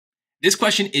This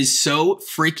question is so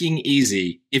freaking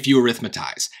easy if you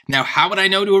arithmetize. Now, how would I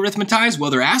know to arithmetize? Well,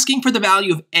 they're asking for the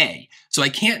value of A. So I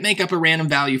can't make up a random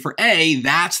value for A.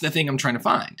 That's the thing I'm trying to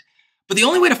find. But the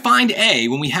only way to find A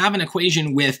when we have an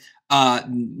equation with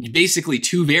basically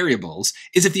two variables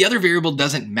is if the other variable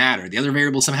doesn't matter. The other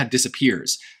variable somehow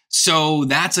disappears. So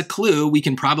that's a clue. We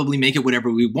can probably make it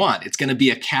whatever we want. It's going to be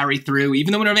a carry through.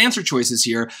 Even though we don't have answer choices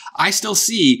here, I still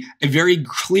see a very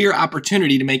clear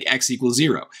opportunity to make x equals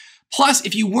 0. Plus,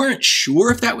 if you weren't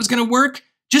sure if that was going to work,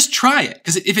 just try it.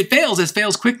 Because if it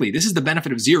fails quickly. This is the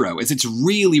benefit of 0, is it's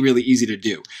really, really easy to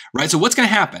do, right? So what's going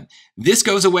to happen? This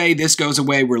goes away,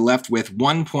 we're left with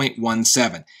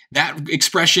 1.17. That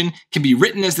expression can be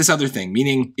written as this other thing,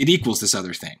 meaning it equals this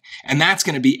other thing. And that's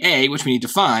going to be A, which we need to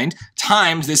find,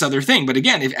 times this other thing. But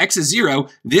again, if x is 0,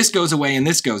 this goes away and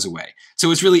this goes away. So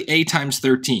it's really A times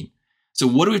 13. So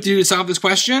what do we have to do to solve this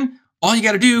question? All you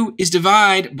got to do is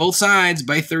divide both sides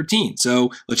by 13. So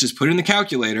let's just put it in the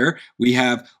calculator. We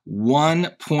have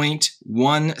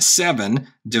 1.17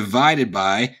 divided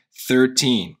by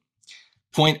 13.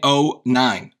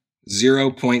 0.09,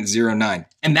 0.09.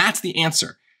 And that's the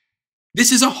answer.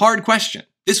 This is a hard question.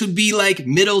 This would be like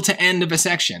middle to end of a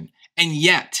section. And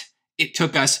yet, it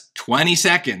took us 20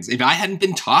 seconds. If I hadn't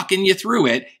been talking you through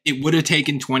it, it would have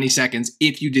taken 20 seconds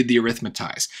if you did the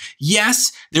arithmetize.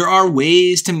 Yes, there are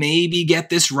ways to maybe get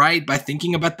this right by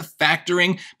thinking about the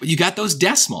factoring, but you got those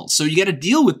decimals, so you got to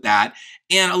deal with that.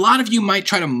 And a lot of you might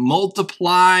try to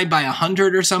multiply by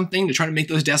 100 or something to try to make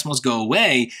those decimals go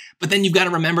away, but then you've got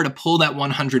to remember to pull that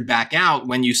 100 back out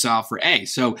when you solve for A.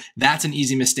 So that's an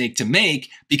easy mistake to make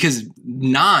because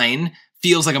 9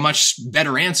 feels like a much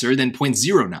better answer than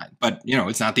 0.09. But,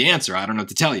 it's not the answer. I don't know what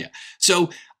to tell you.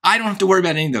 So I don't have to worry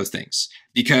about any of those things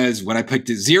because when I picked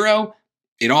it 0,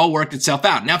 it all worked itself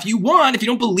out. Now, if you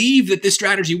don't believe that this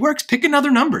strategy works, pick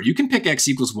another number. You can pick x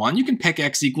equals 1. You can pick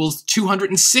x equals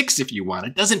 206 if you want.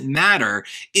 It doesn't matter.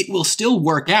 It will still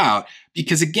work out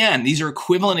because, again, these are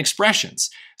equivalent expressions.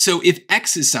 So if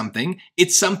x is something,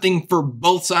 it's something for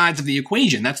both sides of the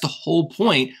equation. That's the whole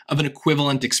point of an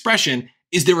equivalent expression.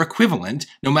 Is their equivalent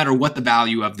no matter what the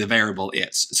value of the variable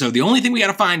is. So the only thing we got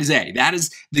to find is A. That is,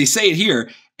 they say it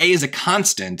here, A is a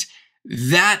constant.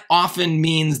 That often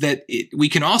means that we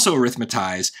can also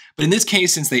arithmetize, but in this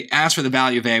case, since they asked for the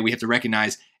value of A, we have to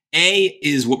recognize A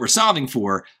is what we're solving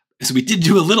for. So we did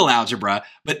do a little algebra,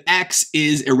 but X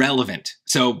is irrelevant.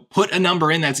 So put a number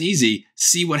in that's easy,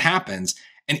 see what happens.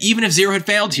 And even if 0 had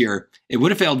failed here, it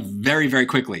would have failed very, very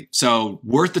quickly. So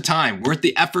worth the time, worth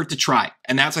the effort to try.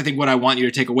 And that's, I think, what I want you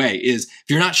to take away is if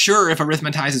you're not sure if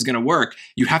arithmetize is going to work,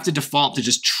 you have to default to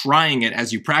just trying it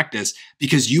as you practice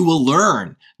because you will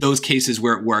learn those cases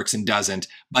where it works and doesn't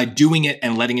by doing it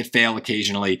and letting it fail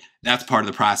occasionally. That's part of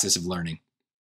the process of learning.